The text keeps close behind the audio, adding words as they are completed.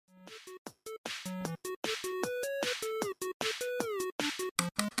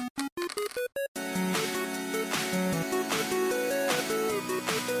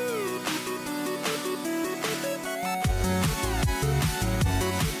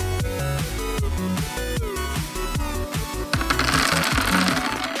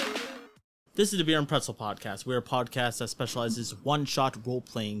This is the Beer and Pretzel Podcast. We're a podcast that specializes one-shot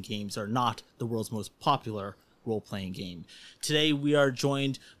role-playing games are not the world's most popular role-playing game. Today we are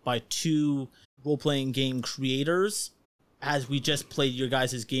joined by two role-playing game creators. As we just played your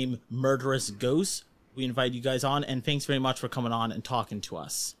guys' game, Murderous Ghosts, we invite you guys on, and thanks very much for coming on and talking to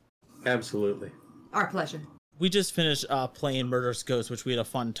us. Absolutely. Our pleasure. We just finished playing Murderous Ghosts, which we had a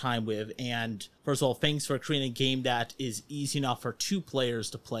fun time with, and first of all, thanks for creating a game that is easy enough for two players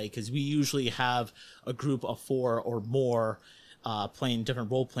to play, because we usually have a group of 4 or more playing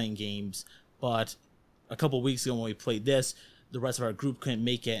different role-playing games, but a couple of weeks ago when we played this, the rest of our group couldn't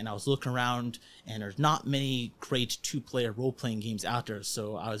make it, and I was looking around, and there's not many great two-player role-playing games out there,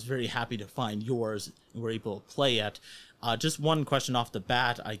 so I was very happy to find yours, and we're able to play it. Just one question off the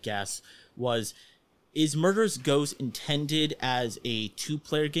bat, I guess, was... Is Murderous Ghosts intended as a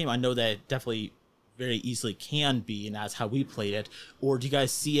two-player game? I know that it definitely very easily can be, and that's how we played it. Or do you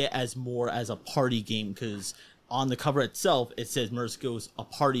guys see it as more as a party game? Because on the cover itself, it says Murderous Ghosts, a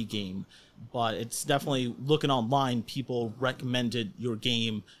party game. But it's definitely, looking online, people recommended your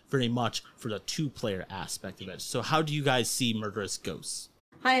game very much for the two-player aspect of it. So how do you guys see Murderous Ghosts?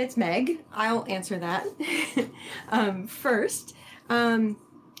 Hi, it's Meg. I'll answer that. First,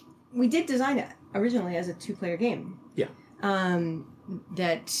 we did design it originally as a two-player game. Yeah.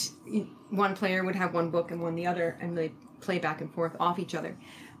 That one player would have one book and one the other, and they play back and forth off each other.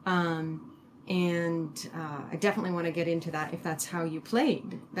 I definitely want to get into that if that's how you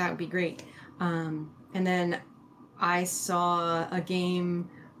played. That would be great. And then I saw a game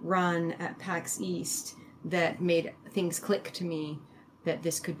run at PAX East that made things click to me that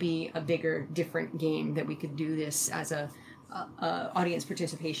this could be a bigger, different game, that we could do this as a audience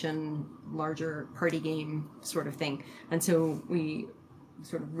participation, larger party game sort of thing. And so we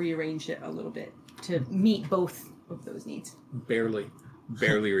sort of rearranged it a little bit to meet both of those needs. Barely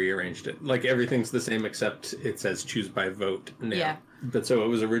rearranged it. Like, everything's the same except it says choose by vote now. Yeah. But so it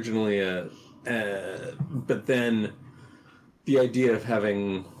was originally but then the idea of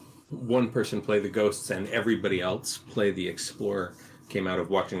having one person play the ghosts and everybody else play the explorer came out of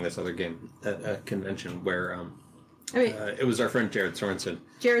watching this other game at a convention where it was our friend Jared Sorensen.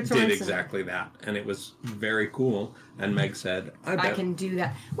 Did exactly that, and it was very cool. And Meg said, I can do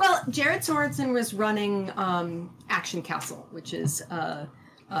that. Well, Jared Sorensen was running Action Castle, which is a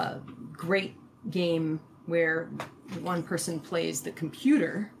great game where one person plays the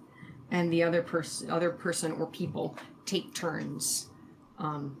computer and the other person or people take turns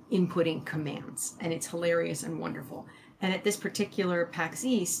inputting commands, and it's hilarious and wonderful. And at this particular PAX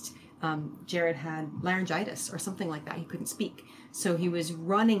East, Jared had laryngitis or something like that. He couldn't speak. So he was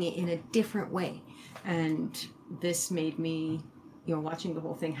running it in a different way. And this made me, watching the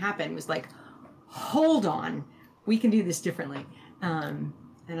whole thing happen, was like, hold on, we can do this differently. And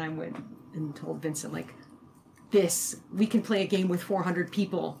I went and told Vincent, like, we can play a game with 400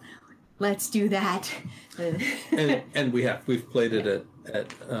 people. Let's do that. and we've played it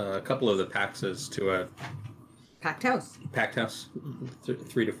at a couple of the PAXs to a Packed house.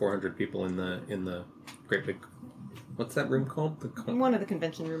 300 to 400 people in the great big, what's that room called? One of the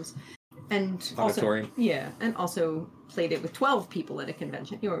convention rooms. And auditorium. Also, yeah, and also played it with 12 people at a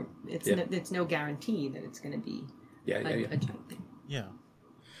convention. It's no guarantee that it's going to be a giant thing. Yeah.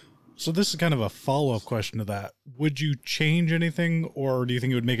 So this is kind of a follow-up question to that. Would you change anything, or do you think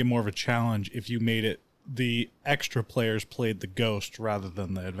it would make it more of a challenge if you made it the extra players played the ghost rather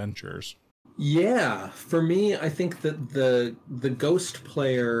than the adventurers? Yeah, for me, I think that the ghost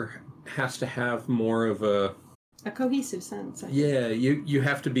player has to have more of a cohesive sense. Yeah, you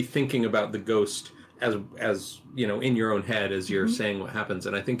have to be thinking about the ghost as in your own head as you're saying what happens.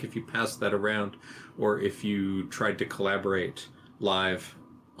 And I think if you pass that around, or if you tried to collaborate live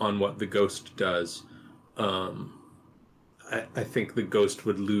on what the ghost does, I think the ghost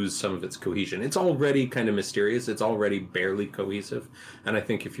would lose some of its cohesion. It's already kind of mysterious. It's already barely cohesive. And I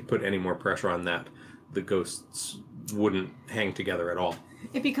think if you put any more pressure on that, the ghosts wouldn't hang together at all.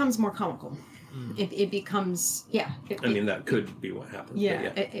 It becomes more comical. It becomes, that could be what happens.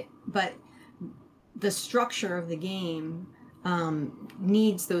 Yeah, but the structure of the game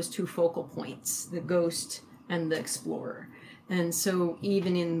needs those two focal points, the ghost and the explorer. And so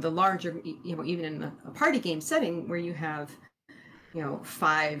even in the larger, even in a party game setting where you have,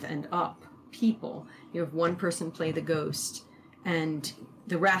 5 and up people, you have one person play the ghost, and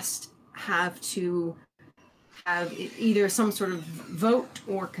the rest have to have either some sort of vote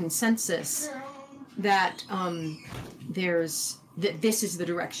or consensus that this is the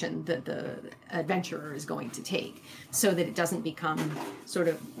direction that the adventurer is going to take, so that it doesn't become sort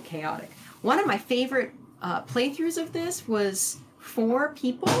of chaotic. One of my favorite playthroughs of this was 4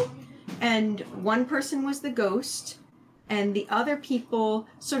 people And one person was the ghost, and the other people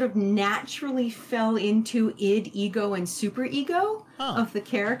sort of naturally fell into id, ego, and superego of the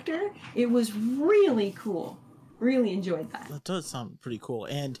character. It was really cool. Really enjoyed that. That does sound pretty cool.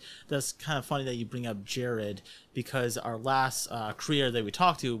 And that's kind of funny that you bring up Jared, because our last creator that we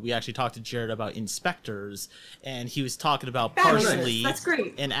talked to, we actually talked to Jared about inspectors, and he was talking about partially That's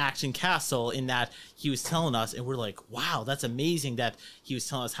great. an Action Castle, in that he was telling us, and we're like, wow, that's amazing that he was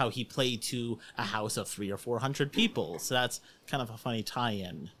telling us how he played to a house of 300 or 400 people. So that's kind of a funny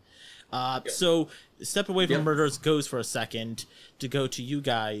tie-in. So step away from Murderous Goes for a second to go to you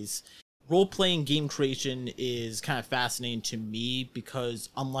guys. Role-playing game creation is kind of fascinating to me, because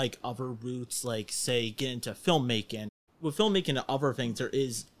unlike other routes, like, say, get into filmmaking, with filmmaking and other things, there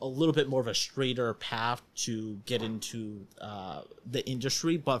is a little bit more of a straighter path to get into the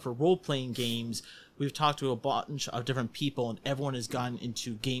industry. But for role-playing games, we've talked to a bunch of different people, and everyone has gone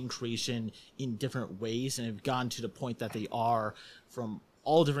into game creation in different ways, and have gotten to the point that they are from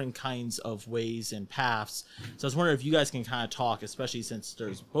all different kinds of ways and paths. So I was wondering if you guys can kind of talk, especially since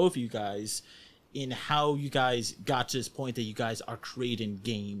there's both of you guys, in how you guys got to this point that you guys are creating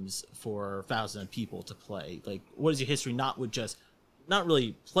games for thousands of people to play. Like, what is your history, not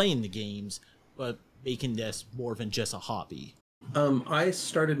really playing the games, but making this more than just a hobby? I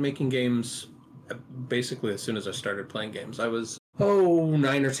started making games basically as soon as I started playing games. I was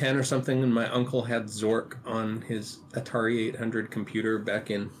 9 or 10 or something, and my uncle had Zork on his Atari 800 computer back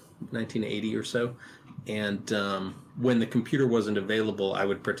in 1980 or so. And when the computer wasn't available, I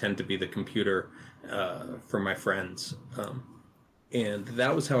would pretend to be the computer for my friends. And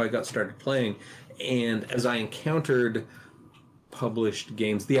that was how I got started playing. And as I encountered published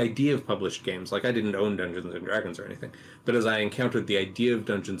games, the idea of published games, like, I didn't own Dungeons and Dragons or anything, but as I encountered the idea of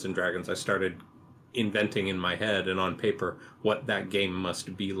Dungeons and Dragons, I started inventing in my head and on paper what that game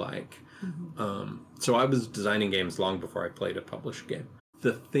must be like. So I was designing games long before I played a published game.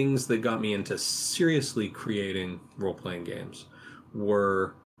 The things that got me into seriously creating role-playing games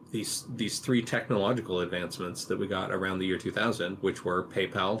were these three technological advancements that we got around the year 2000, which were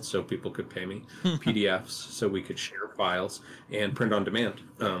PayPal, so people could pay me, PDFs, so we could share files, and print on demand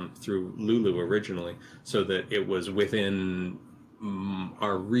through Lulu originally, so that it was within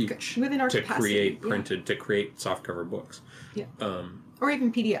our reach within our to capacity, to create softcover books. Or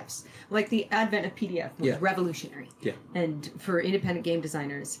even PDFs. Like, the advent of PDF was revolutionary. Yeah. And for independent game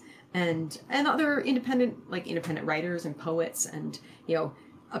designers and other independent writers and poets, and,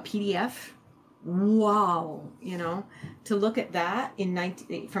 a PDF. Wow, to look at that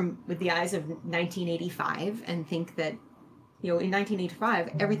with the eyes of 1985 and think that, in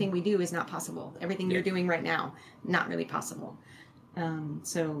 1985 everything we do is not possible. Everything you're doing right now, not really possible.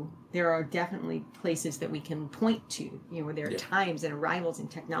 So there are definitely places that we can point to, where there are times and arrivals in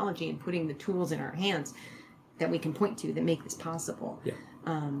technology and putting the tools in our hands that we can point to that make this possible.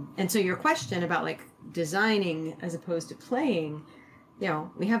 And so your question about, like, designing as opposed to playing,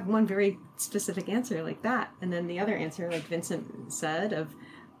 we have one very specific answer like that. And then the other answer, like Vincent said, of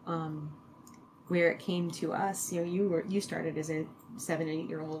where it came to us, you started as a 7 or 8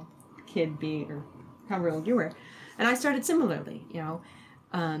 year old kid, or however old you were. And I started similarly,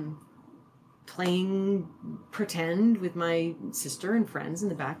 playing pretend with my sister and friends in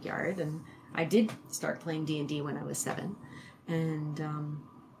the backyard. And I did start playing D&D when I was 7. And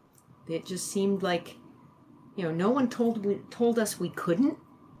it just seemed like, no one told us we couldn't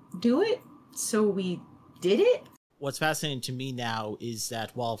do it, so we did it. What's fascinating to me now is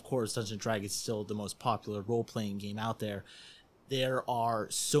that while, of course, Dungeons & Dragons is still the most popular role-playing game out there, there are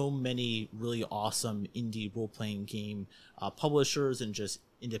so many really awesome indie role-playing game publishers and just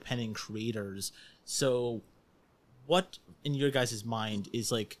independent creators. So what, in your guys' mind,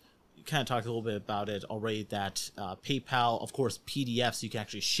 is, like, you kind of talked a little bit about it already, that PayPal, of course, PDFs, you can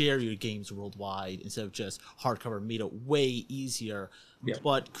actually share your games worldwide instead of just hardcover, made it way easier.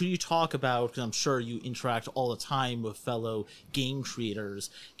 But could you talk about, because I'm sure you interact all the time with fellow game creators,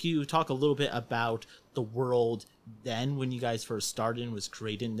 can you talk a little bit about the world then when you guys first started and was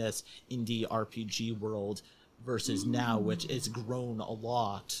creating this indie RPG world versus now, which has grown a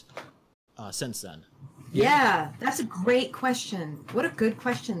lot since then? Yeah, that's a great question. What a good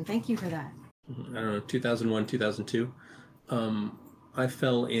question. Thank you for that. I don't know, 2001, 2002. I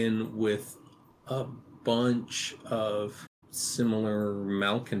fell in with a bunch of similar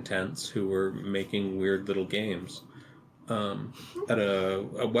malcontents who were making weird little games at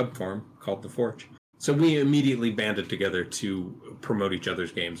a web forum called The Forge. So we immediately banded together to promote each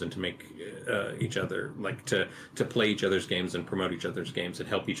other's games and to make each other, like, to play each other's games and promote each other's games and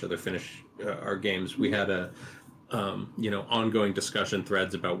help each other finish our games. We had ongoing discussion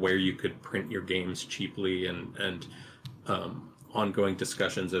threads about where you could print your games cheaply, and ongoing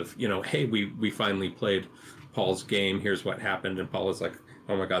discussions of, hey, we finally played Paul's game, here's what happened, and Paul was like,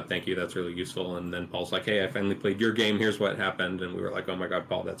 oh my god, thank you, that's really useful. And then Paul's like, hey, I finally played your game, here's what happened, and we were like, oh my god,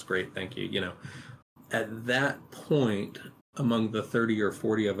 Paul, that's great, thank you. At that point, among the 30 or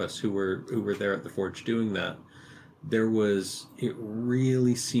 40 of us who were there at the Forge doing that, it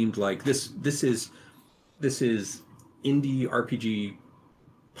really seemed like this is indie RPG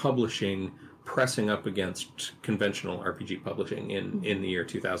publishing pressing up against conventional RPG publishing in the year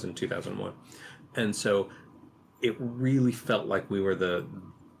 2000, 2001. And so it really felt like we were the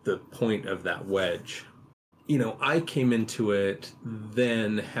point of that wedge. I came into it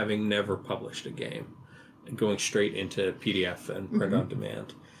then having never published a game, going straight into PDF and print on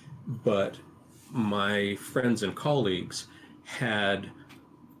demand. But my friends and colleagues had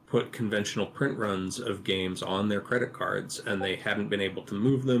put conventional print runs of games on their credit cards, and they hadn't been able to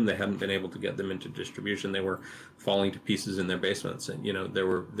move them. They hadn't been able to get them into distribution. They were falling to pieces in their basements. And, there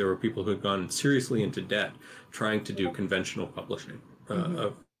were people who had gone seriously into debt trying to do conventional publishing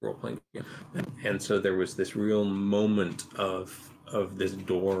of role-playing games. And so there was this real moment of this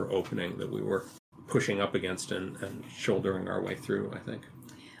door opening that we were pushing up against and shouldering our way through, I think.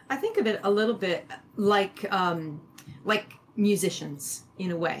 I think of it a little bit like musicians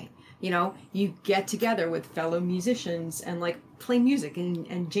in a way. You get together with fellow musicians and play music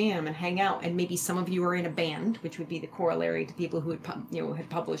and jam and hang out, and maybe some of you are in a band, which would be the corollary to people who had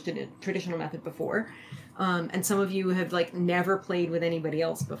published in a traditional method before, and some of you have never played with anybody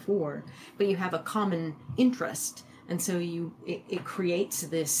else before, but you have a common interest, and so it creates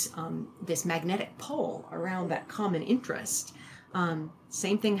this magnetic pull around that common interest.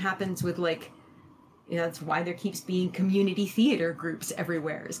 Same thing happens with that's why there keeps being community theater groups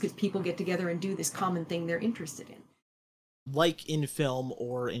everywhere, is because people get together and do this common thing they're interested in. Like in film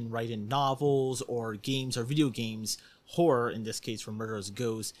or in writing novels or games or video games, horror, in this case for Murderous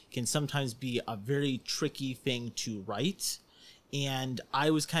Ghosts, can sometimes be a very tricky thing to write. And I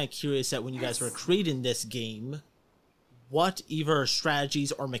was kind of curious that when you guys were creating this game, what either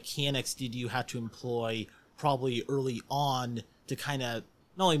strategies or mechanics did you have to employ probably early on to kind of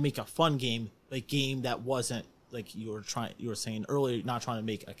not only make a fun game, but a game that wasn't, like you were saying earlier, not trying to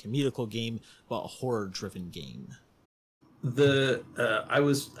make a comedical game, but a horror-driven game? I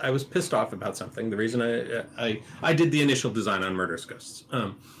was pissed off about something. The reason I did the initial design on Murderous Ghosts.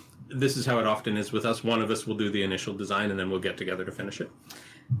 This is how it often is with us. One of us will do the initial design, and then we'll get together to finish it.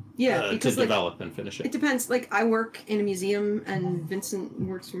 Yeah, because to develop and finish it. It depends. I work in a museum, and Vincent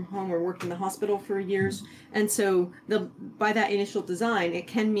works from home or worked in the hospital for years, and so by that initial design, it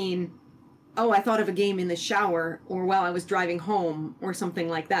can mean, oh, I thought of a game in the shower or while I was driving home or something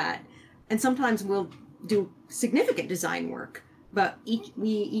like that. And sometimes we'll do significant design work, but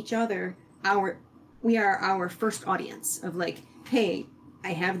we are our first audience of hey,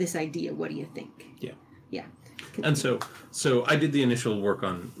 I have this idea. What do you think? Yeah. Yeah. And so I did the initial work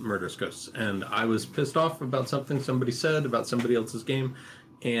on Murderous Ghosts, and I was pissed off about something somebody said about somebody else's game,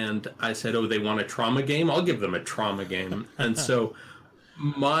 and I said, oh, they want a trauma game? I'll give them a trauma game. And so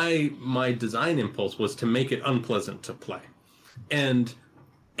my design impulse was to make it unpleasant to play. And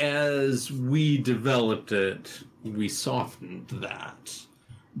as we developed it, we softened that.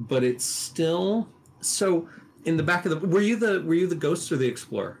 But it's still... So, in the back of the... Were you the ghost or the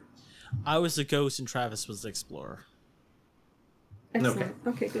explorer? I was the ghost and Travis was the explorer. Excellent.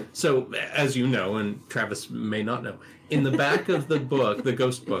 Okay, good. So, as you know, and Travis may not know, in the back of the book, the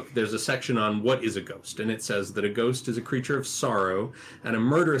ghost book, there's a section on what is a ghost. And it says that a ghost is a creature of sorrow, and a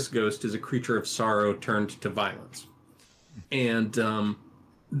murderous ghost is a creature of sorrow turned to violence. And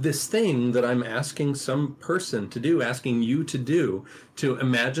this thing that I'm asking some person to do, asking you to do, to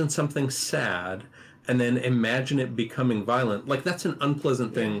imagine something sad and then imagine it becoming violent, that's an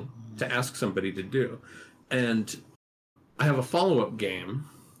unpleasant thing to ask somebody to do. And I have a follow-up game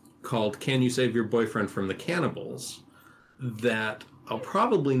called Can You Save Your Boyfriend from the Cannibals that I'll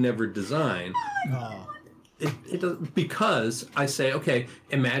probably never design. It does, because I say, okay,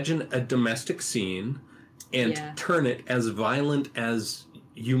 imagine a domestic scene and turn it as violent as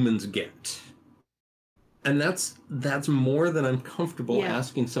humans get. And that's more than I'm comfortable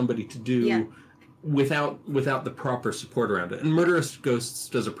asking somebody to do without the proper support around it. And Murderous Ghosts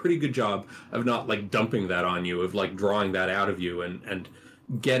does a pretty good job of not dumping that on you, of drawing that out of you and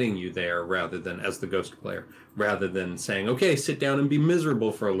getting you there, rather than, as the ghost player, rather than saying, okay, sit down and be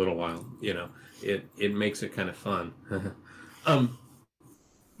miserable for a little while. It makes it kind of fun.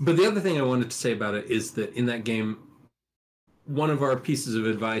 But the other thing I wanted to say about it is that in that game, one of our pieces of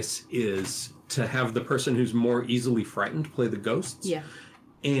advice is to have the person who's more easily frightened play the ghosts. Yeah.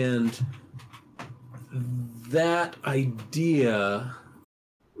 And that idea,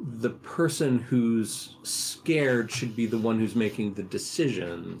 the person who's scared should be the one who's making the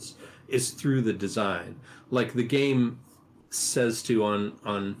decisions, is through the design. Like the game says to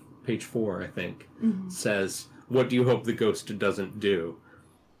on page 4, I think, says, what do you hope the ghost doesn't do?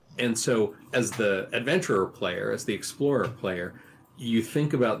 And so as the adventurer player, as the explorer player, you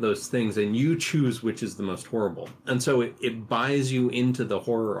think about those things and you choose which is the most horrible. And so it buys you into the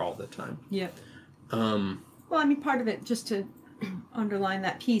horror all the time. Yeah. Well, I mean, part of it, just to underline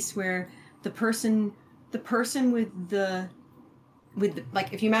that piece where the person with the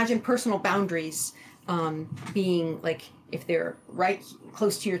like, if you imagine personal boundaries being like, if they're right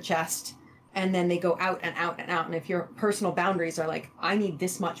close to your chest and then they go out and out and out, and if your personal boundaries are like, I need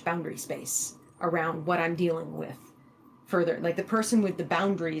this much boundary space around what I'm dealing with further, like the person with the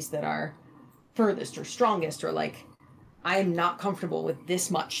boundaries that are furthest or strongest, or like, I am not comfortable with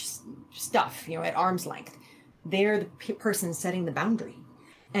this much stuff, at arm's length, they're the person setting the boundary.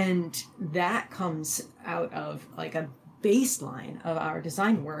 And that comes out of like a baseline of our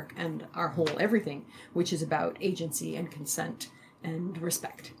design work and our whole everything, which is about agency and consent and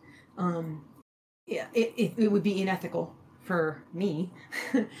respect. It would be unethical for me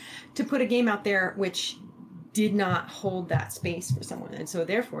to put a game out there which did not hold that space for someone. And so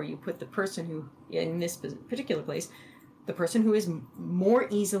therefore you put the person who, in this particular place, the person who is more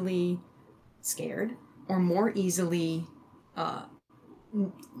easily scared or more easily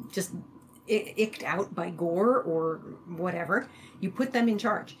just icked out by gore or whatever, you put them in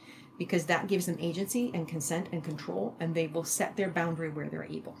charge, because that gives them agency and consent and control, and they will set their boundary where they're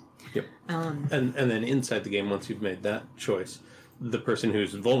able. Yep. And then inside the game, once you've made that choice, the person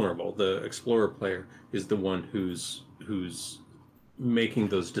who's vulnerable, the explorer player, is the one who's making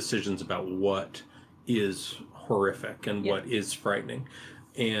those decisions about what is horrific and what is frightening.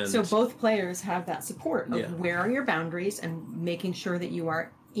 And so both players have that support of where are your boundaries and making sure that you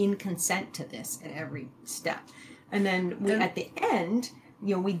are in consent to this at every step. And then at the end,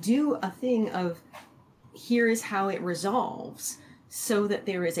 we do a thing of, here is how it resolves, so that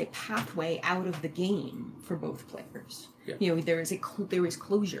there is a pathway out of the game for both players. Yeah. There is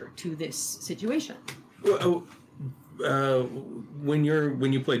closure to this situation. When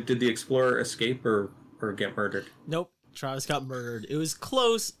you played, did the explorer escape or get murdered? Nope. Travis got murdered. It was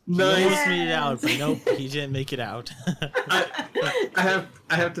close. Nice. He almost made it out, but nope, he didn't make it out. I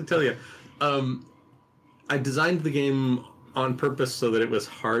have to tell you, I designed the game on purpose so that it was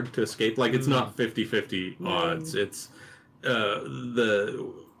hard to escape. Like, it's not 50-50 odds. It's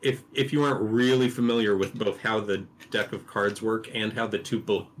if you aren't really familiar with both how the deck of cards work and how the two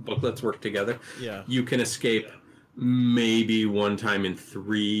booklets work together, you can escape maybe one time in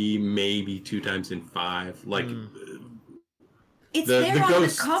 3, maybe 2 times in 5. Like. It's there on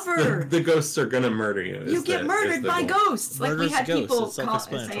ghosts, the cover. The ghosts are gonna murder you. You get murdered by ghosts. Like, we had people say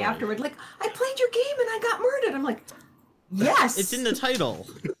afterward, like, I played your game and I got murdered. I'm like, yes. It's in the title.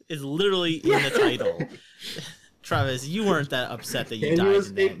 It's literally in the title. Travis, you weren't that upset that you died. Can you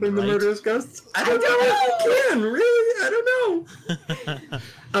escape from the murderous ghosts? I don't know if you can. Really, I don't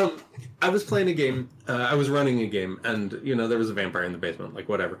know. I was playing a game. I was running a game, and there was a vampire in the basement, like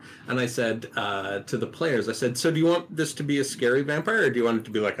whatever. And I said to the players, I said, "So do you want this to be a scary vampire, or do you want it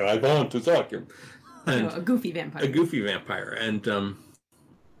to be like I want to talk you?" And a goofy vampire. A goofy vampire, and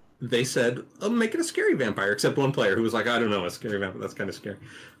they said, "Oh, make it a scary vampire." Except one player who was like, "I don't know, a scary vampire. That's kind of scary."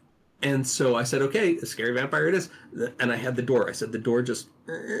 And so I said, "Okay, a scary vampire it is." And I had the door. I said, "The door just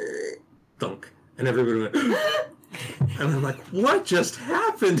thunk," and everybody went. And I'm like, what just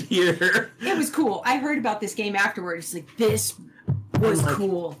happened here? It was cool. I heard about this game afterwards. Like, this was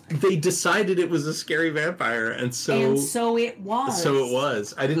cool. They decided it was a scary vampire, and so it was. So it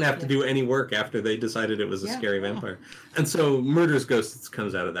was. I didn't have to do any work after they decided it was a scary vampire. And so Murderous Ghosts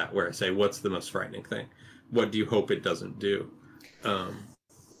comes out of that, where I say, what's the most frightening thing? What do you hope it doesn't do? To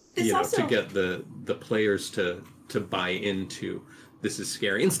get the players to buy into this is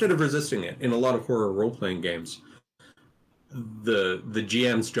scary, instead of resisting it. In a lot of horror role-playing games, the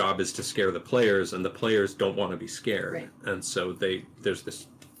GM's job is to scare the players, and the players don't want to be scared, right. And so there's this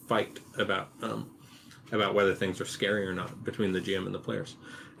fight about whether things are scary or not between the GM and the players.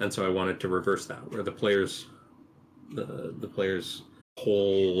 And so I wanted to reverse that, where the players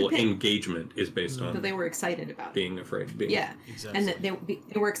whole engagement is based on. So they were excited about being afraid. Exactly. And that they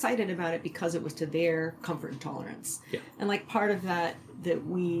were excited about it because it was to their comfort and tolerance. Yeah. And like part of that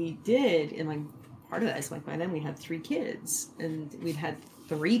we did, and like part of that is like by then we had 3 kids, and we'd had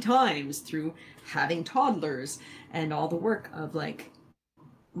 3 times through having toddlers and all the work of like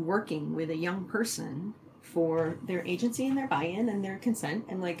working with a young person for their agency and their buy-in and their consent,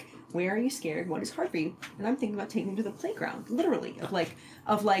 and like, where are you scared, what is hard for you, and I'm thinking about taking them to the playground, literally,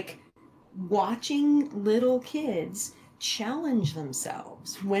 of like watching little kids challenge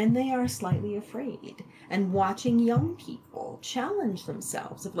themselves when they are slightly afraid, and watching young people challenge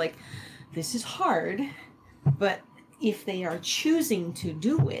themselves of like, this is hard, but if they are choosing to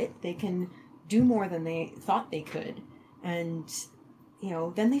do it, they can do more than they thought they could, and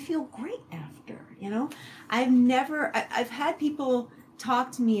then they feel great after. I've had people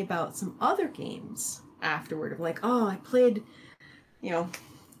talk to me about some other games afterward of like, oh, I played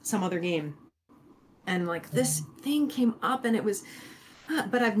some other game, and like this thing came up, and it was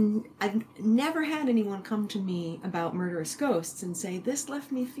but I've never had anyone come to me about Murderous Ghosts and say, this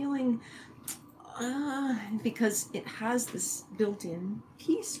left me feeling because it has this built-in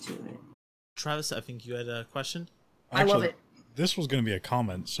piece to it. Travis, I think you had a question. Actually, I love it. This was going to be a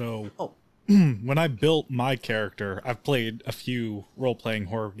comment. So when I built my character, I've played a few role-playing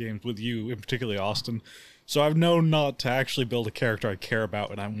horror games with you, in particularly Austin. So I've known not to actually build a character I care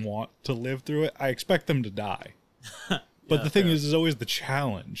about and I want to live through it. I expect them to die. But the thing is always the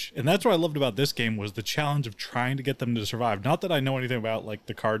challenge. And that's what I loved about this game, was the challenge of trying to get them to survive. Not that I know anything about like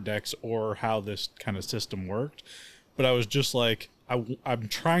the card decks or how this kind of system worked, but I was just like, I'm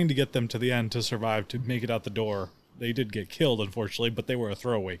trying to get them to the end to survive, to make it out the door. They did get killed, unfortunately, but they were a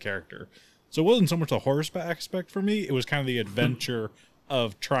throwaway character. So it wasn't so much the horror aspect for me. It was kind of the adventure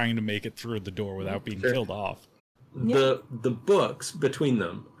of trying to make it through the door without being killed off. The books between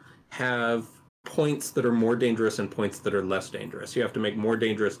them have points that are more dangerous and points that are less dangerous. You have to make more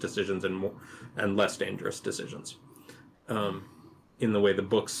dangerous decisions and less dangerous decisions in the way the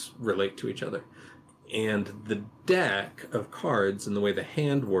books relate to each other. And the deck of cards and the way the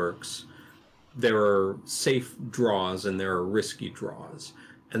hand works, there are safe draws and there are risky draws.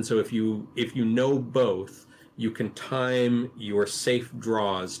 And so if you know both, you can time your safe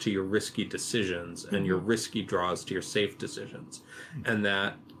draws to your risky decisions and your risky draws to your safe decisions. And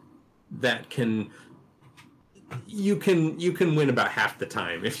that can you can win about half the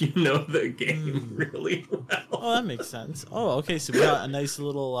time if you know the game really well. Oh, that makes sense. Oh, okay, so we got a nice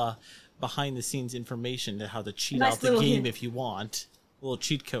little behind the scenes information to how to cheat out the game if you want. A little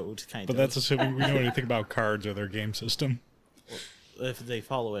cheat code kind of. But that's assuming we know anything about cards or their game system. Well, if they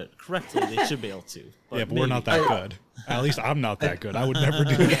follow it correctly, they should be able to. But we're not that good. At least I'm not that good. I would never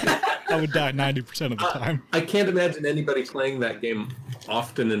do that. I would die 90% of the time. I can't imagine anybody playing that game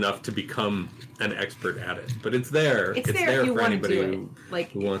often enough to become an expert at it. But it's there. It's there for anybody who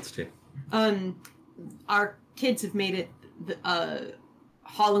wants to. Our kids have made it a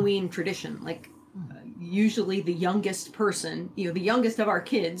Halloween tradition. Like, usually the youngest person, the youngest of our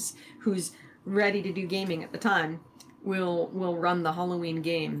kids who's ready to do gaming at the time, will run the Halloween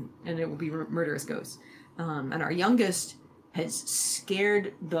game, and it will be Murderous Ghosts. And our youngest has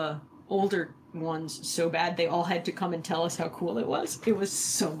scared the older ones so bad they all had to come and tell us how cool it was. It was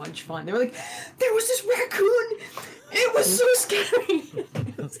so much fun. They were like, there was this raccoon! It was so scary!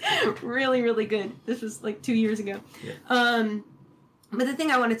 It was really, really good. This was like 2 years ago. Yeah. But the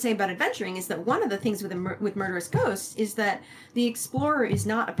thing I want to say about adventuring is that one of the things with Murderous Ghosts is that the explorer is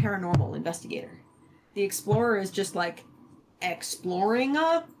not a paranormal investigator. The explorer is just like exploring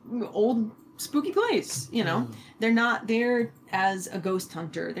a old spooky place, They're not there as a ghost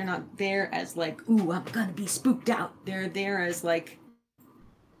hunter. They're not there as like, ooh, I'm gonna be spooked out. They're there as like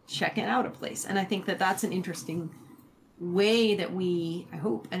checking out a place. And I think that that's an interesting way that I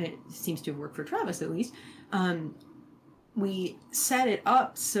hope, and it seems to work for Travis at least, we set it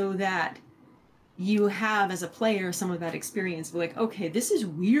up so that you have as a player some of that experience of like, okay, this is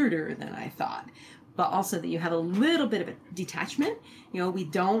weirder than I thought. But also that you have a little bit of a detachment. We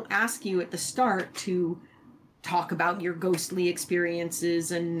don't ask you at the start to talk about your ghostly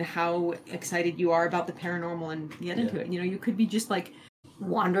experiences and how excited you are about the paranormal and get into it. You could be just like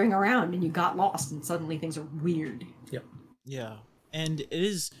wandering around and you got lost and suddenly things are weird. Yep. Yeah. And it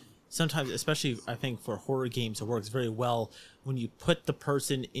is sometimes, especially I think for horror games, it works very well when you put the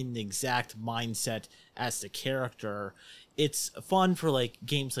person in the exact mindset as the character. It's fun for like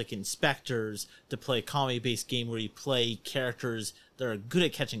games like Inspectors to play a comedy-based game where you play characters that are good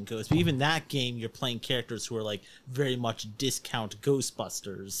at catching ghosts. But even that game, you're playing characters who are like very much discount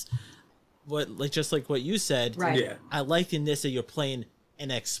Ghostbusters. Just like what you said, right. Yeah. I like in this that you're playing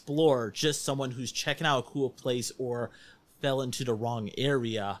an explorer, just someone who's checking out a cool place or fell into the wrong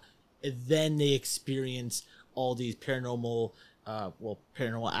area. And then they experience all these paranormal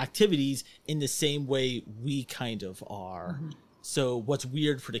activities in the same way we kind of are. So what's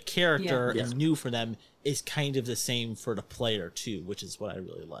weird for the character Yeah. and new for them is kind of the same for the player too, which is what I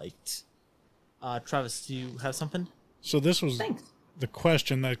really liked. Travis, do you have something? So this was Thanks. the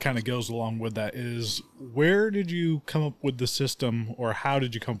question that kind of goes along with that is, where did you come up with the system, or how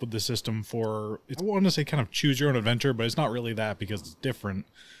did you come up with the system for, I want to say kind of choose your own adventure, but it's not really that because it's different,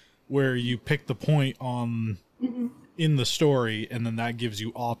 where you pick the point on in the story and then that gives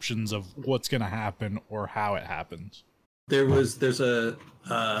you options of what's going to happen or how it happens. There's a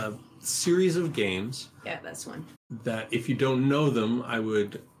series of games Yeah, that's one. that if you don't know them, I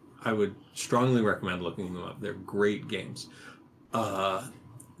would strongly recommend looking them up. They're great games.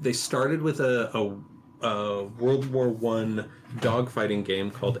 They started with a World War I dogfighting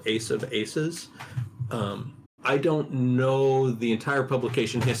game called Ace of Aces. I don't know the entire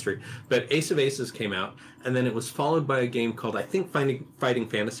publication history, but Ace of Aces came out, and then it was followed by a game called, I think, Fighting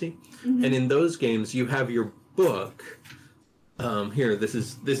Fantasy. And in those games, you have your book. Here, this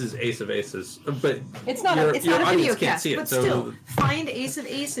is Ace of Aces, but It's not your a video audience can't cast, see it, but so still, find Ace of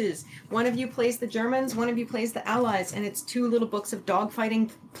Aces. One of you plays the Germans, one of you plays the Allies, and it's two little books of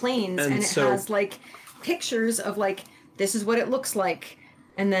dogfighting planes, and it has like pictures of like this is what it looks like,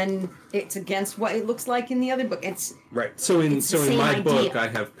 and then it's against what it looks like in the other book. It's right. So in same my idea. book, I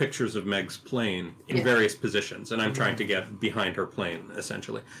have pictures of Meg's plane in Yeah. various positions, and I'm trying to get behind her plane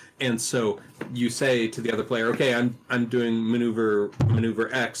essentially. And so you say to the other player, "Okay, I'm doing maneuver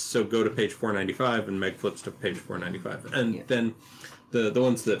X, so go to page 495," and Meg flips to page 495, and then the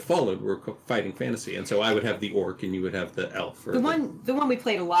ones that followed were Fighting Fantasy, and so I would have the orc, and you would have the elf. Or the one we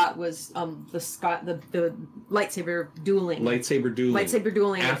played a lot was the lightsaber dueling. Lightsaber dueling. Lightsaber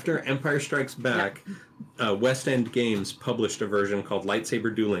dueling. After Empire Strikes Back, West End Games published a version called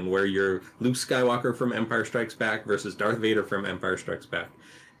Lightsaber Dueling, where you're Luke Skywalker from Empire Strikes Back versus Darth Vader from Empire Strikes Back.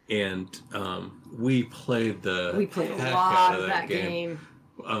 And we played a heck lot out of that game.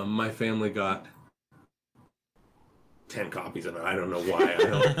 My family got 10 copies of it. I don't know why.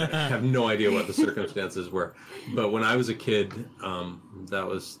 I have no idea what the circumstances were. But when I was a kid, that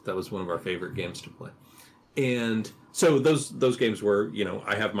was one of our favorite games to play. And so those games were,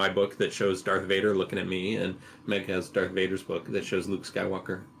 I have my book that shows Darth Vader looking at me, and Meg has Darth Vader's book that shows Luke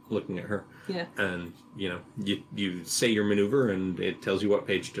Skywalker looking at her. Yeah. And you say your maneuver, and it tells you what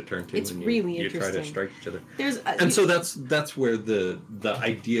page to turn to. It's and really you try to interesting. strike each other. So that's where the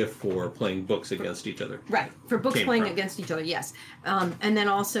idea for playing books against each other. Right, for books came playing from. against each other, yes. And then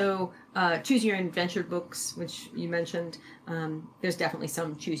also choose your own adventure books, which you mentioned. There's definitely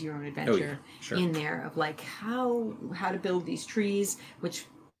some choose your own adventure sure. in there of like how to build these trees, which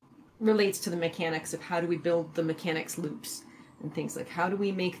relates to the mechanics of how do we build the mechanics loops and things like how do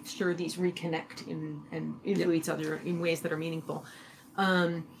we make sure these reconnect and into each other in ways that are meaningful.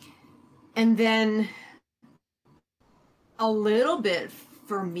 And then a little bit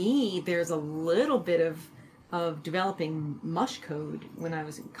for me, there's a little bit of developing mush code when I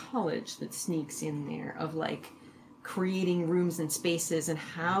was in college that sneaks in there of like creating rooms and spaces and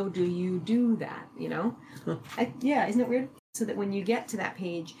how do you do that, yeah, isn't it weird? So that when you get to that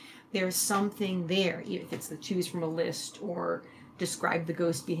page, there's something there, if it's the choose from a list or describe the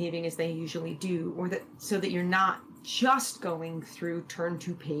ghost behaving as they usually do, or that so that you're not just going through turn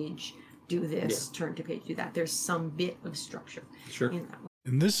to page, do this, turn to page, do that. There's some bit of structure in that.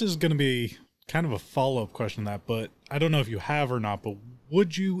 And this is going to be kind of a follow-up question to that, but I don't know if you have or not, but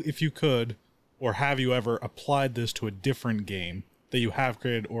would you, if you could, or have you ever applied this to a different game that you have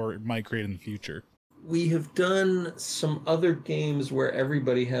created or might create in the future? We have done some other games where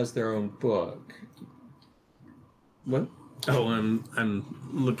everybody has their own book. What? Oh, I'm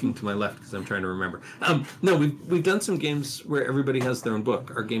looking to my left because I'm trying to remember. No, we've done some games where everybody has their own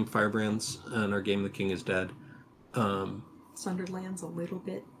book. Our game Firebrands and our game The King is Dead. Sunderland's a little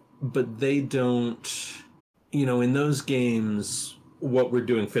bit. But they don't, in those games, what we're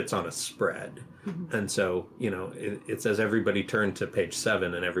doing fits on a spread. Mm-hmm. And so, it says everybody turn to page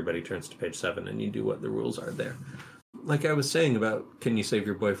 7 and everybody turns to page 7 and you do what the rules are there. Like I was saying about Can You Save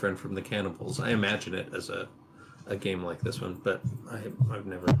Your Boyfriend from the Cannibals, I imagine it as a game like this one, but I've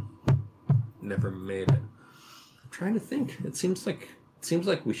never made it. I'm trying to think. It seems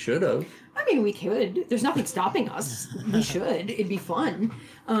like we should have. I mean, we could. There's nothing stopping us. We should. It'd be fun.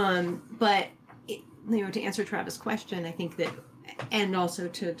 But to answer Travis' question, I think that, and also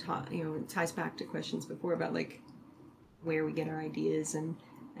to talk, it ties back to questions before about like where we get our ideas and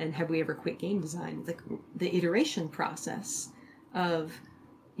have we ever quit game design? Like the iteration process of,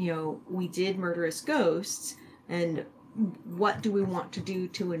 we did Murderous Ghosts, and what do we want to do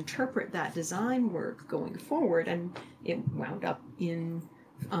to interpret that design work going forward? And it wound up in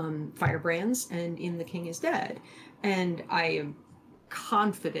Firebrands and in The King is Dead. And I am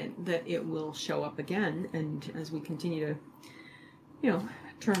confident that it will show up again, and as we continue to,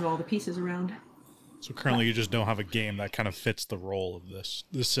 turn all the pieces around. So currently you just don't have a game that kind of fits the role of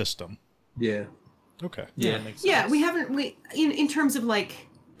this system. Yeah. Okay. Yeah, that makes sense. Yeah, we haven't, in terms of like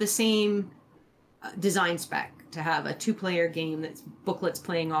the same design spec, to have a 2-player game that's booklets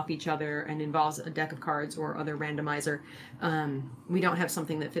playing off each other and involves a deck of cards or other randomizer. We don't have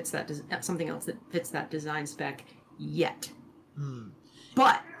something that fits that something else that fits that design spec yet.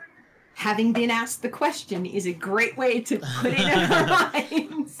 But having been asked the question is a great way to put it in our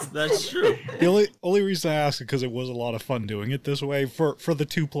minds. That's true. The only reason I ask it because it was a lot of fun doing it this way for the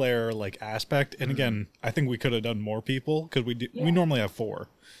 2-player like aspect. And again, I think we could have done more people because we normally have 4.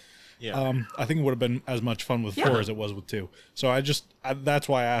 Yeah. I think it would have been as much fun with 4 as it was with 2. So that's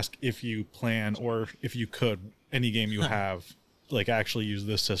why I ask if you plan or if you could, any game you have, like actually use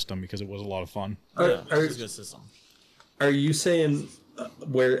this system because it was a lot of fun. It's a good system. Are you saying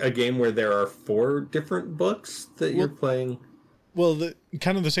where a game where there are 4 different books that you're playing? Well,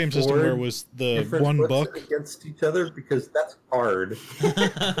 kind of the same system where it was the one book against each other, because that's hard.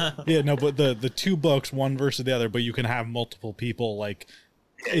 Yeah, no, but the 2 books, one versus the other, but you can have multiple people like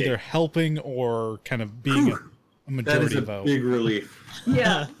either helping or kind of being a majority that is a vote. Big relief.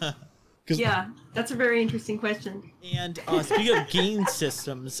 Yeah. Yeah, that's a very interesting question. And speaking of game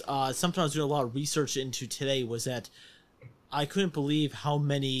systems, something I was doing a lot of research into today was that I couldn't believe how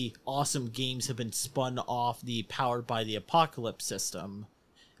many awesome games have been spun off the Powered by the Apocalypse system.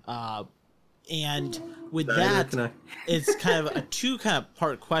 And with that, it's kind of a 2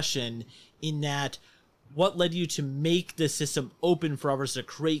 part question in that what led you to make the system open for others to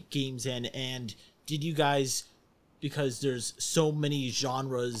create games in, and did you guys, because there's so many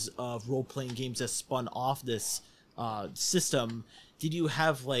genres of role-playing games that spun off this system, did you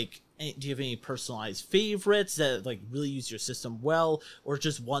have do you have any personalized favorites that like really use your system well, or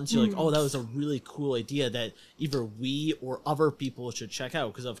just ones you're like, oh, that was a really cool idea that either we or other people should check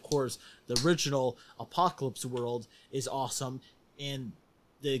out? Because of course the original Apocalypse world is awesome, and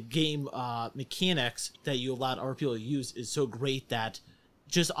the game mechanics that you allowed other people to use is so great that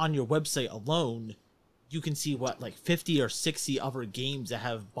just on your website alone you can see 50 or 60 other games that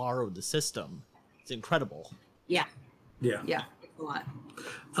have borrowed the system. It's incredible. Yeah, Yeah. a lot.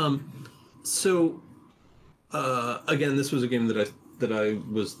 So again, this was a game that I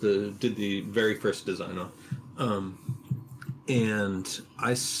did the very first design on, and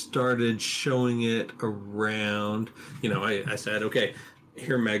I started showing it around. I said, okay,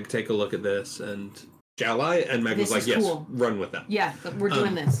 here, Meg, take a look at this, and shall I? And Meg was like, yes, cool. Run with that. Yeah, we're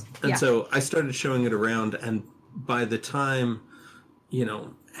doing this. And so I started showing it around, and by the time,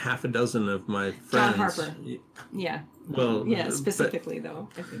 half a dozen of my friends. John Harper. Yeah. Well, yeah, specifically though,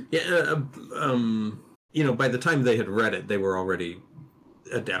 I think. Yeah, by the time they had read it, they were already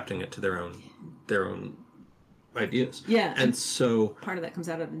adapting it to their own ideas. Yeah. And so part of that comes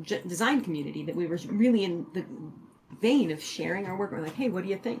out of the design community, that we were really in the vein of sharing our work. We're like, hey, what do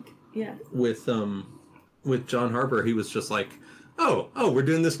you think? Yeah. With John Harper, he was just like, oh, we're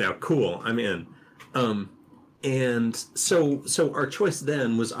doing this now. Cool, I'm in. And so our choice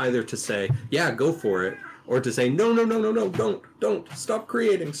then was either to say, yeah, go for it, or to say, no, don't, stop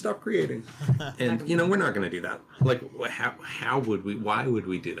creating. And, we're not going to do that. Like, how would we, why would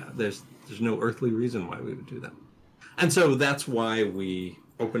we do that? There's no earthly reason why we would do that. And so that's why we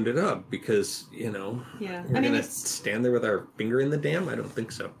opened it up, because, we're going to stand there with our finger in the dam? I don't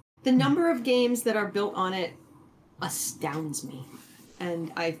think so. The number of games that are built on it astounds me.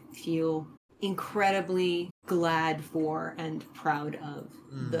 And I feel incredibly glad for and proud of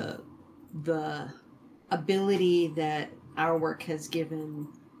the ability that our work has given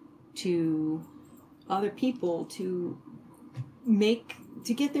to other people to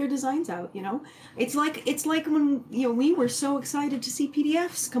get their designs out. It's like when we were so excited to see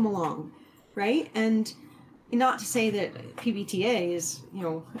PDFs come along, right? And not to say that PBTA is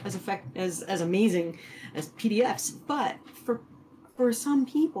as amazing as PDFs, but for some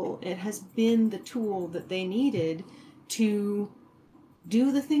people it has been the tool that they needed to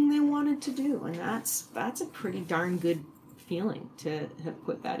do the thing they wanted to do, and that's a pretty darn good feeling to have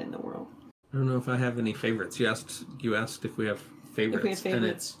put that in the world. I don't know if I have any favorites. You asked if we have favorites, and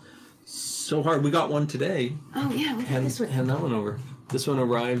it's so hard. We got one today. Oh yeah, we got this one. Hand that one over. This one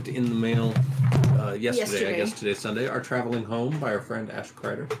arrived in the mail yesterday. I guess today's Sunday. Our Traveling Home by our friend Ash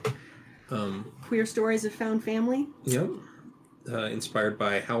Kreider. Queer Stories of Found Family. Yep. Inspired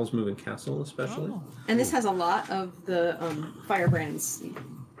by Howl's Moving Castle, especially. And this has a lot of the Firebrands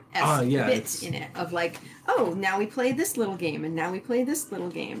bits in it of like, oh, now we play this little game and now we play this little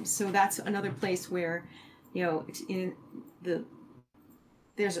game. So that's another place where,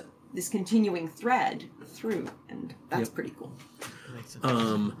 there's this continuing thread through, and that's pretty cool.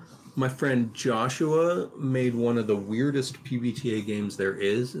 My friend Joshua made one of the weirdest PBTA games there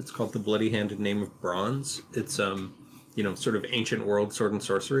is. It's called The Bloody-Handed Name of Bronze. It's sort of ancient world sword and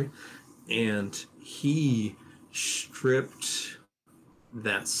sorcery, and he stripped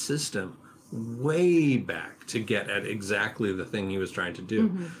that system way back to get at exactly the thing he was trying to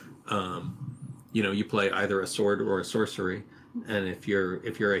do. You play either a sword or a sorcery, and if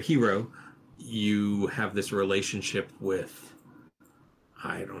you're a hero, you have this relationship with,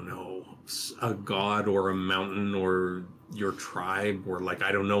 I don't know, a god or a mountain or your tribe or like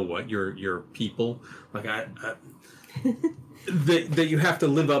I don't know what your people, like that you have to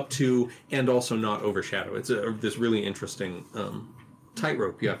live up to and also not overshadow. It's this really interesting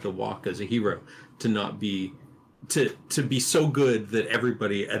tightrope you have to walk as a hero to not be to be so good that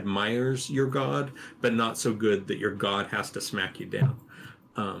everybody admires your god, but not so good that your god has to smack you down.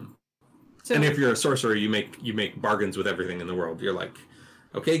 And if you're a sorcerer, you make bargains with everything in the world. You're like,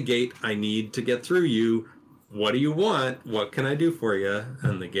 okay, gate, I need to get through you. What do you want? What can I do for you?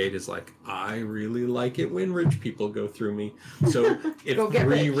 And the gate is like, I really like it when rich people go through me. So if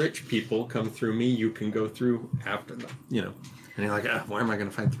three rich people come through me, you can go through after them. And you're like, why am I going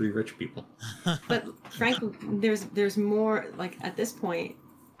to find 3 rich people? But frankly, there's more, like, at this point,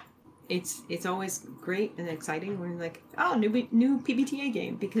 it's always great and exciting when you're like, oh, new PBTA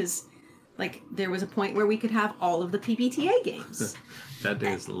game, because like there was a point where we could have all of the PBTA games. That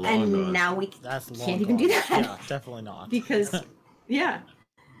day is long gone. And now we can't even do that. Yeah, definitely not. Because, yeah,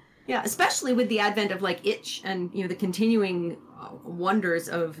 especially with the advent of like itch and the continuing wonders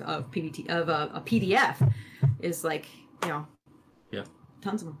of PBT of a PDF is like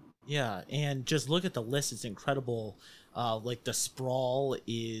tons of them. Yeah, and just look at the list; it's incredible. Like the Sprawl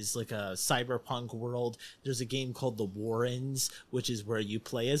is like a cyberpunk world. There's a game called The Warrens, which is where you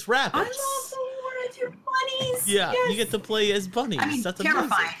play as rabbits. I love The Warrens. You're bunnies. Yeah, yes. You get to play as bunnies. I mean, That's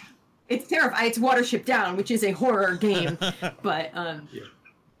terrifying. amazing. It's terrifying. It's Watership Down, which is a horror game, but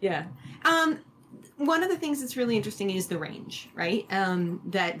yeah. One of the things that's really interesting is the range, right?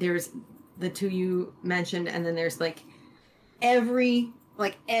 That there's the 2 you mentioned, and then there's like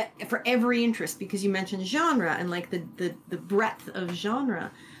for every interest, because you mentioned genre and like the breadth of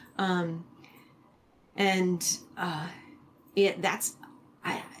genre, that's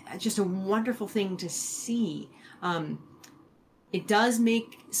just a wonderful thing to see. It does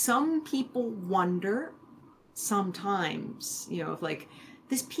make some people wonder sometimes, of like,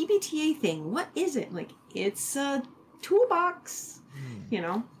 this PBTA thing, what is it? Like, it's a toolbox,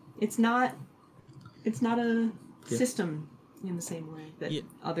 it's not a system in the same way that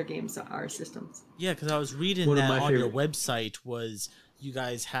other games are systems. Yeah, because I was reading that on your website was you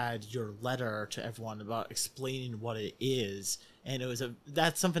guys had your letter to everyone about explaining what it is, and it was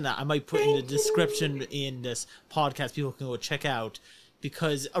that's something that I might put in the description in this podcast. People can go check out,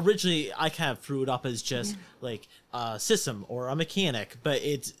 because originally I kind of threw it up as just like a system or a mechanic, but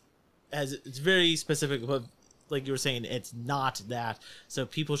it's very specific. But like you were saying, it's not that. So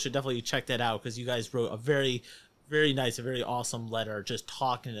people should definitely check that out, because you guys wrote a very, very nice, a very awesome letter just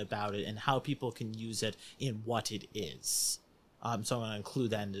talking about it and how people can use it in what it is. So I'm going to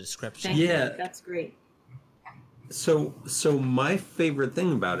include that in the description. Thank you. That's great. So my favorite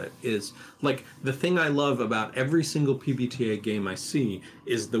thing about it is, like, the thing I love about every single PBTA game I see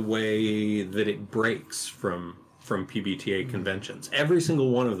is the way that it breaks from PBTA conventions. Every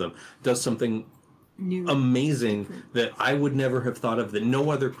single one of them does something new, amazing, that I would never have thought of, that no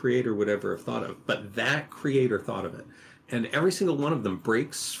other creator would ever have thought of, but that creator thought of it. And every single one of them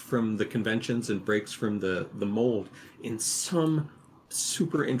breaks from the conventions and breaks from the mold in some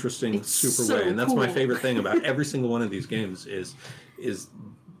super interesting, way. And that's my favorite thing about every single one of these games is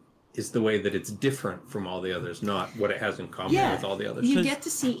the way that it's different from all the others, not what it has in common with all the others. You get to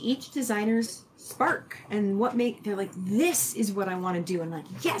see each designer's spark and they're like, this is what I want to do, and like,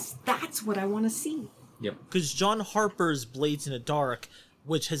 yes, that's what I want to see. Yep. Because John Harper's Blades in the Dark,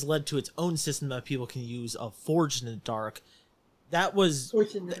 which has led to its own system that people can use of Forged in the Dark,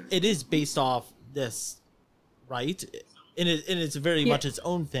 it is based off this, right? And it's very much its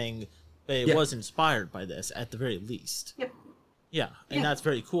own thing, but it was inspired by this at the very least. Yep. Yeah, and that's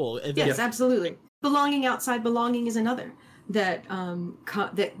very cool. Yes, absolutely. Belonging Outside Belonging is another that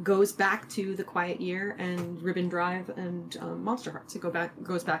that goes back to The Quiet Year and Ribbon Drive and Monster Hearts. It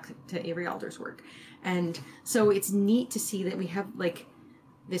goes back to Avery Alder's work, and so it's neat to see that we have like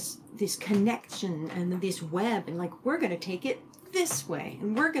this connection and this web, and like we're going to take it this way,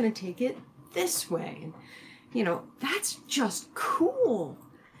 and we're going to take it this way. And, you know, that's just cool,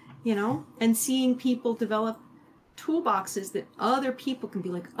 you know, and seeing people develop toolboxes that other people can be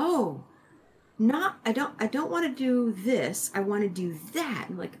like, oh, I don't want to do this. I want to do that.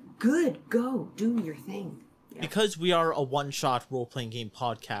 And like, good, go do your thing. Yeah. Because we are a one-shot role-playing game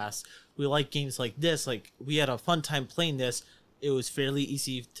podcast, we like games like this. Like, we had a fun time playing this. It was fairly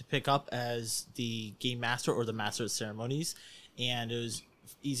easy to pick up as the game master or the master of ceremonies, and it was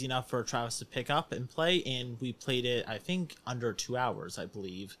easy enough for Travis to pick up and play, and we played it, I think, under 2 hours, I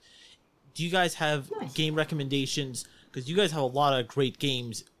believe. Do you guys have game recommendations? Because you guys have a lot of great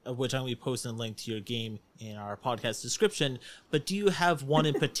games, of which I'm going to be posting a link to your game in our podcast description. But do you have one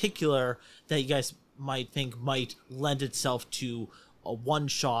in particular that you guys might think might lend itself to a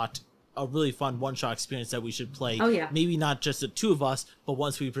one-shot, a really fun one-shot experience that we should play? Oh, yeah. Maybe not just the two of us, but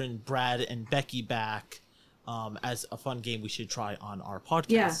once we bring Brad and Becky back as a fun game we should try on our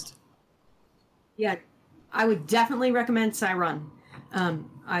podcast. Yeah, I would definitely recommend Cyrun.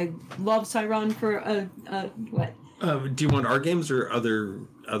 I love Cyrun for what? Do you want our games or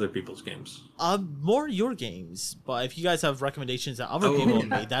other people's games? More your games, but if you guys have recommendations that other people have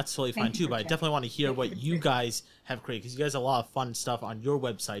made, that's totally fine too. But I definitely want to hear what you guys have created, because you guys have a lot of fun stuff on your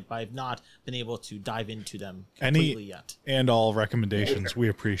website, but I've not been able to dive into them completely yet. And all recommendations we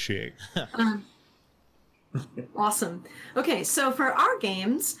appreciate. Awesome. Okay, so for our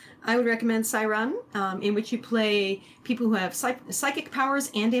games, I would recommend Cyrun, in which you play people who have psychic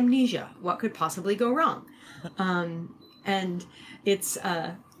powers and amnesia. What could possibly go wrong? And it's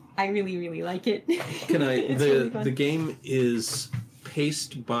I really, really like it. Can I? It's really fun. The game is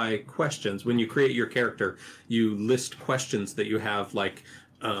paced by questions. When you create your character, you list questions that you have, like.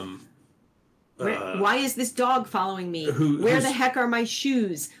 Why is this dog following me? Where the heck are my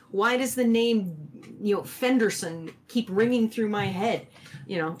shoes? Why does the name, Fenderson keep ringing through my head?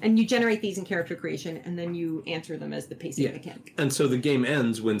 And you generate these in character creation, and then you answer them as the pacing mechanic. And so the game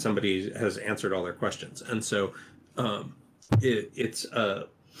ends when somebody has answered all their questions. And so it's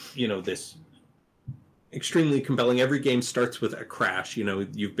this extremely compelling. Every game starts with a crash.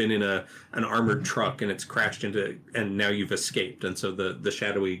 You've been in an armored truck and it's crashed into, and now you've escaped. And so the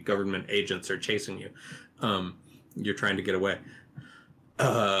shadowy government agents are chasing you. You're trying to get away.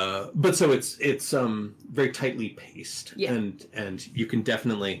 But so it's very tightly paced, and you can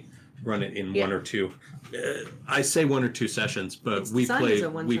definitely run it in one or two. I say 1 or 2 sessions, but we play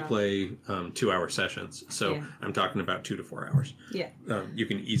 2-hour sessions. So I'm talking about 2 to 4 hours. Yeah. You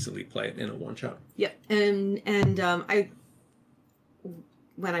can easily play it in a one shot. Yeah, and I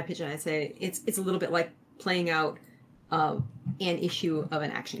when I pitch it, I say it's a little bit like playing out an issue of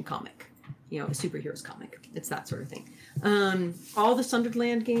an action comic, a superheroes comic. It's that sort of thing. All the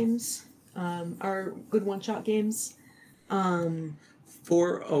Sunderland games are good one-shot games.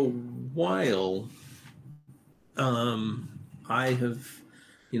 For a while, I have,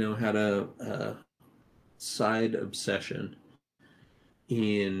 had a side obsession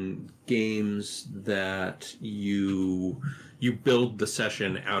in games that you build the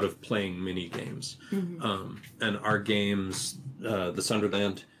session out of playing mini games. Mm-hmm. And our games, the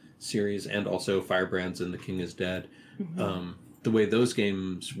Sunderland series, and also Firebrands and The King is Dead. Mm-hmm. The way those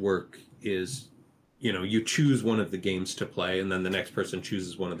games work is, you choose one of the games to play, and then the next person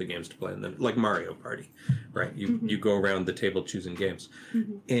chooses one of the games to play, and then like Mario Party, right? You go around the table choosing games,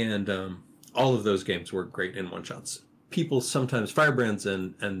 and all of those games work great in one shots. People sometimes, Firebrands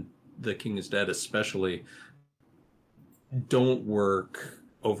and The King is Dead especially, don't work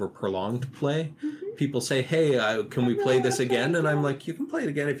over prolonged play. People say, hey, can we play this again? And I'm like, you can play it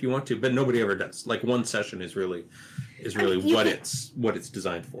again if you want to, but nobody ever does. Like, one session is really what it's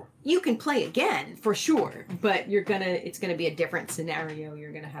designed for. You can play again for sure, but it's gonna be a different scenario.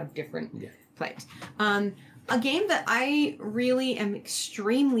 You're gonna have different players. A game that I really am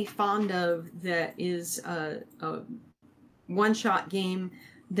extremely fond of that is a one-shot game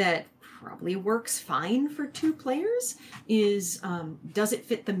that probably works fine for 2 players is Does It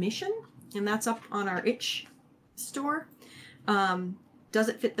Fit the Mission? And that's up on our itch store. Does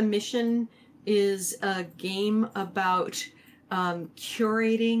It Fit the Mission is a game about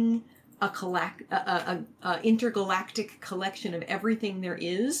curating a intergalactic collection of everything there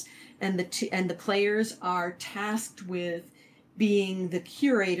is, and the players are tasked with being the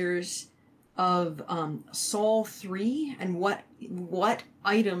curators of Sol 3, and what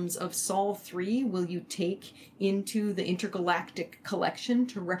items of Sol 3 will you take into the intergalactic collection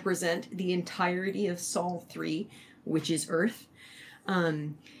to represent the entirety of Sol 3, which is Earth.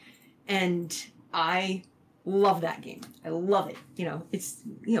 And I love that game. I love it. It's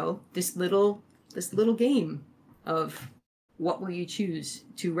this little game of what will you choose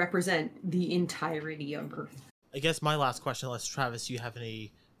to represent the entirety of Earth? I guess my last question, unless Travis, you have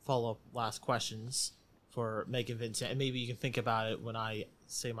any follow-up last questions for Meg and Vincent, and maybe you can think about it when I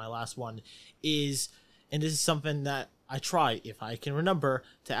say my last one, is, and this is something that I try, if I can remember,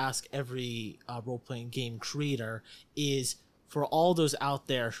 to ask every role-playing game creator, is for all those out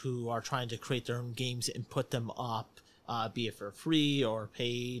there who are trying to create their own games and put them up, be it for free or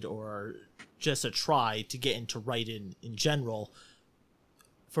paid or just a try to get into writing in general,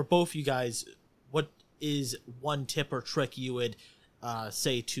 for both you guys, what is one tip or trick you would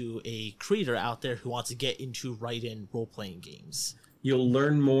say to a creator out there who wants to get into writing role-playing games? You'll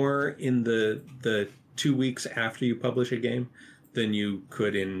learn more in the 2 weeks after you publish a game than you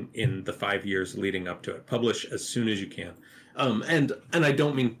could in the 5 years leading up to it. Publish as soon as you can. And I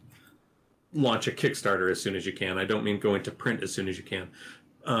don't mean launch a Kickstarter as soon as you can. I don't mean go into print as soon as you can.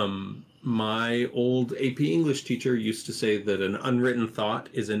 My old AP English teacher used to say that an unwritten thought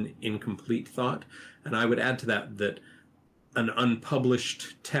is an incomplete thought. And I would add to that an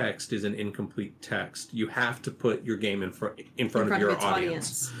unpublished text is an incomplete text. You have to put your game in front of your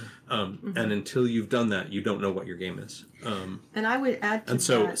audience. And until you've done that, you don't know what your game is. And I would add to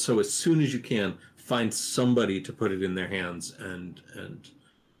that. So as soon as you can, find somebody to put it in their hands and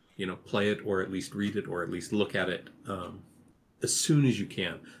play it, or at least read it, or at least look at it as soon as you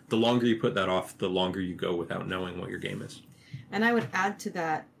can. The longer you put that off, the longer you go without knowing what your game is. And I would add to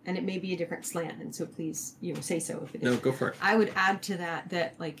that, and it may be a different slant, and so please, say so if it is. No, go for it. I would add to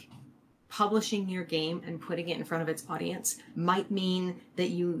that like publishing your game and putting it in front of its audience might mean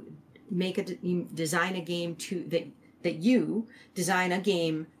that you design a game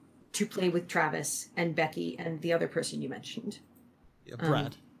to play with Travis and Becky and the other person you mentioned. Yeah,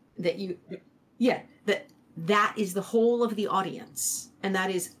 Brad. That is the whole of the audience, and that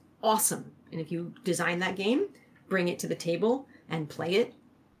is awesome. And if you design that game, bring it to the table and play it,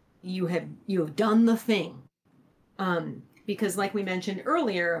 you have done the thing. Because like we mentioned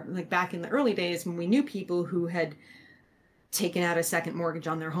earlier, like back in the early days when we knew people who had taken out a second mortgage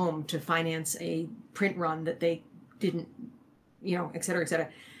on their home to finance a print run that they didn't, et cetera, et cetera.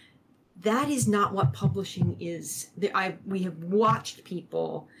 That is not what publishing is. We have watched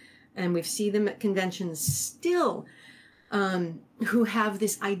people, and we've seen them at conventions still, who have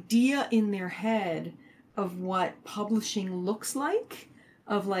this idea in their head of what publishing looks like,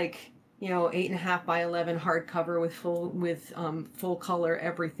 of 8.5 by 11 hardcover with full color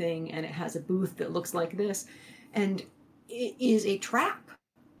everything, and it has a booth that looks like this, and it is a trap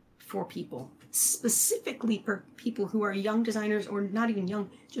for people, specifically for people who are young designers, or not even young,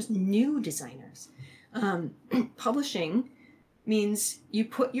 just new designers. Publishing means you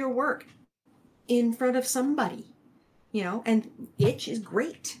put your work in front of somebody, and itch is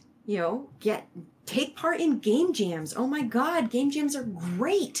great. Take part in game jams. Oh my God, game jams are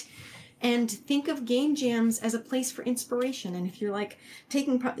great. And think of game jams as a place for inspiration. And if you're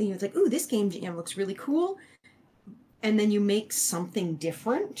taking part, it's like, ooh, this game jam looks really cool. And then you make something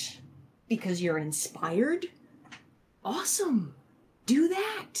different because you're inspired. Awesome. Do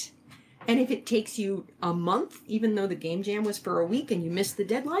that. And if it takes you a month, even though the game jam was for a week and you missed the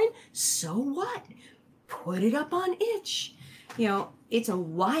deadline, so what? Put it up on itch. It's a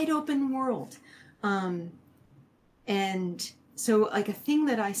wide open world. And so a thing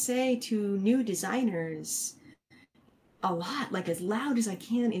that I say to new designers a lot, as loud as I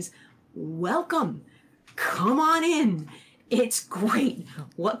can, is welcome. Come on in. It's great.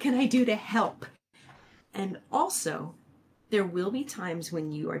 What can I do to help? And also, there will be times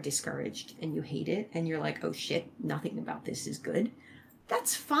when you are discouraged and you hate it and you're like, oh shit, nothing about this is good.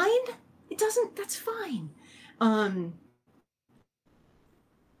 That's fine. That's fine.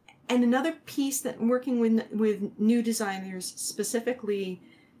 And another piece that working with new designers, specifically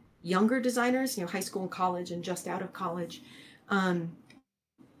younger designers, high school and college and just out of college,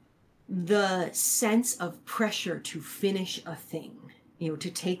 the sense of pressure to finish a thing,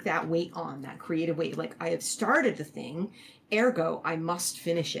 to take that weight on, that creative weight, I have started the thing, ergo I must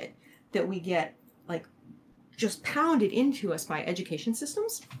finish it, that we get just pounded into us by education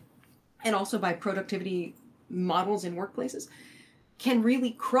systems and also by productivity models in workplaces, can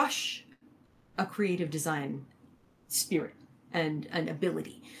really crush a creative design spirit and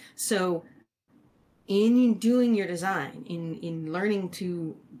ability. So in doing your design, in learning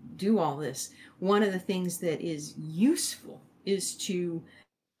to do all this, one of the things that is useful is to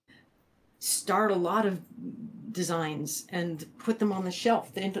start a lot of designs and put them on the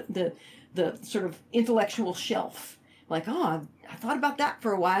shelf, the sort of intellectual shelf. I thought about that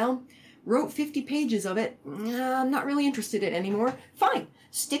for a while, wrote 50 pages of it. I'm not really interested in it anymore. Fine.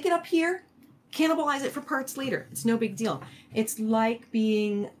 Stick it up here cannibalize it for parts later. It's no big deal. It's like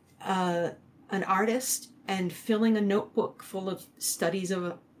being an artist and filling a notebook full of studies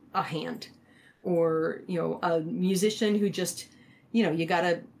of a hand, or a musician who just you got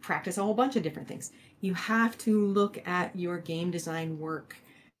to practice a whole bunch of different things. You have to look at your game design work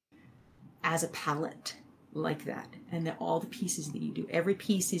as a palette like that, and that all the pieces that you do, every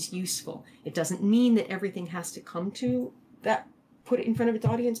piece is useful. It doesn't mean that everything has to come to that, put it in front of its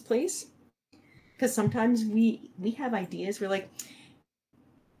audience place, because sometimes we have ideas, we're like,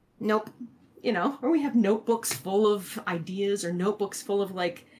 nope, or we have notebooks full of ideas, or notebooks full of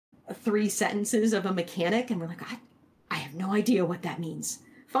like 3 sentences of a mechanic, and we're like, I have no idea what that means.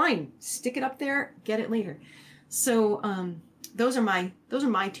 Fine, stick it up there, get it later. So those are my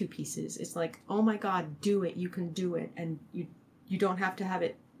 2 pieces. It's like, oh my God, do it, you can do it, and you don't have to have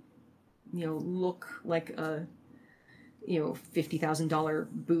it look like a $50,000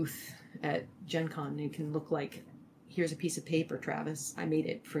 booth at Gen Con. It can look like, here's a piece of paper, Travis, I made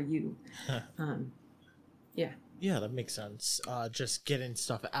it for you. Yeah, that makes sense. Just getting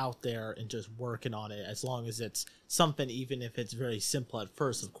stuff out there and just working on it, as long as it's something, even if it's very simple at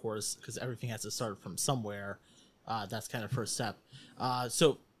first, of course, because everything has to start from somewhere. That's kind of first step.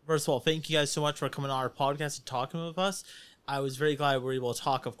 So first of all, thank you guys so much for coming on our podcast and talking with us. I was very glad we were able to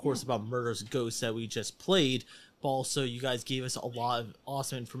talk, of course, about Murderous Ghosts that we just played, but also you guys gave us a lot of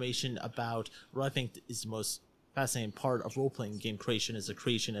awesome information about what I think is the most fascinating part of role-playing game creation, is the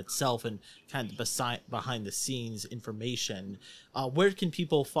creation itself and kind of behind the scenes information. Where can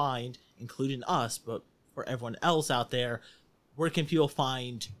people find, including us, but for everyone else out there, where can people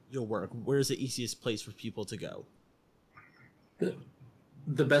find your work? Where's the easiest place for people to go?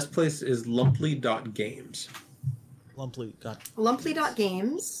 The best place is lumply.games.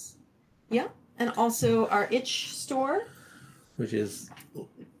 Lumply.games. Yeah. And also our itch store, which is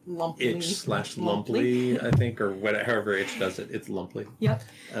Lumply. itch/lumply, I think, or whatever, however itch does it. It's lumply. Yep.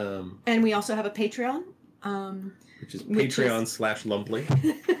 And we also have a Patreon. Which is Patreon/lumply.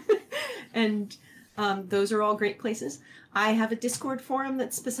 And those are all great places. I have a Discord forum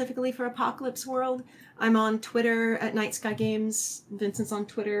that's specifically for Apocalypse World. I'm on Twitter at Night Sky Games. Vincent's on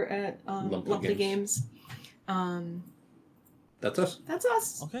Twitter at Lumply Games. That's us. That's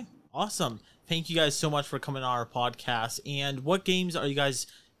us. Okay, awesome. Thank you guys so much for coming on our podcast. And what games are you guys,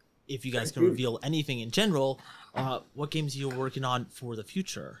 if you guys can reveal anything in general, what games are you working on for the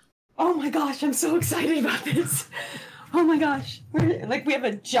future? Oh my gosh, I'm so excited about this. Oh my gosh. We have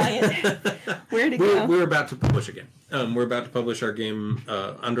a giant... Where to go? We're about to publish again. We're about to publish our game,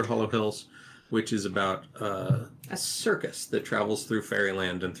 Under Hollow Hills, which is about a circus that travels through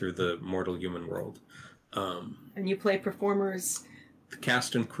fairyland and through the mortal human world. And you play performers. The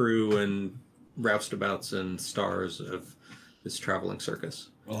cast and crew and roustabouts and stars of this traveling circus.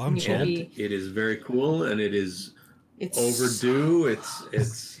 Well, I'm sold. It is very cool, and it's overdue.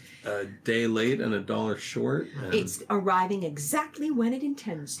 It's a day late and $1 short. And it's arriving exactly when it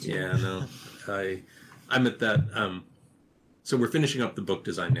intends to. Yeah, no. I'm at that. So we're finishing up the book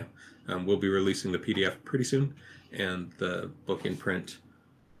design now. We'll be releasing the PDF pretty soon, and the book in print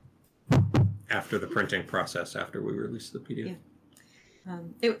after the printing process, after we release the PDF. Yeah.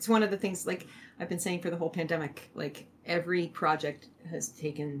 It's one of the things, like I've been saying for the whole pandemic, like every project has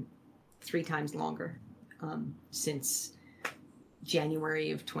taken 3 times longer since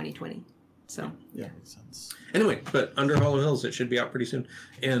January of 2020. So yeah, makes sense. Anyway, but Under Hollow Hills, it should be out pretty soon,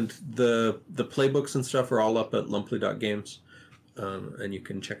 and the playbooks and stuff are all up at lumply.games, and you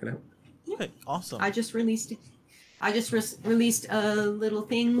can check it out. Okay, awesome. I just released released a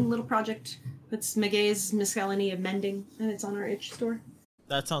little project that's McGay's Miscellany of Mending, and it's on our itch store.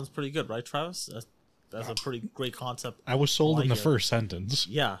 That sounds pretty good, right, Travis? That's a pretty great concept. I was sold in the first sentence.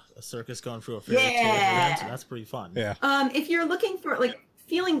 Yeah, a circus going through a fairy tale event. That's pretty fun. Yeah. If you're looking for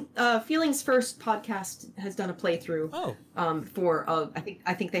Feelings First podcast has done a playthrough. Oh. For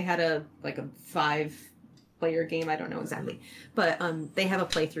I think they had a 5-player game. I don't know exactly, but they have a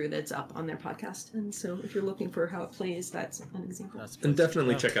playthrough that's up on their podcast. And so if you're looking for how it plays, that's an example. And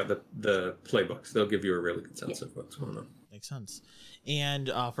definitely check out the playbooks. They'll give you a really good sense of what's going on. Makes sense. And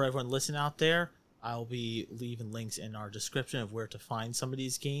for everyone listening out there, I'll be leaving links in our description of where to find some of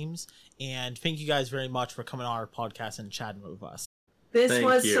these games. And thank you guys very much for coming on our podcast and chatting with us. This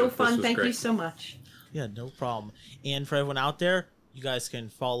was so fun. Thank you so much. Yeah, no problem. And for everyone out there, you guys can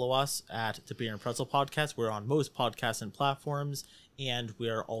follow us at the Beer and Pretzel Podcast. We're on most podcasts and platforms, and we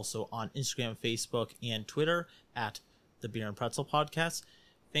are also on Instagram, Facebook, and Twitter at the Beer and Pretzel Podcast.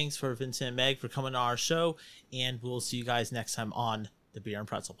 Thanks for Vincent and Meg for coming on our show, and we'll see you guys next time on the Beer and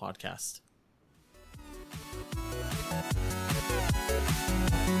Pretzel Podcast.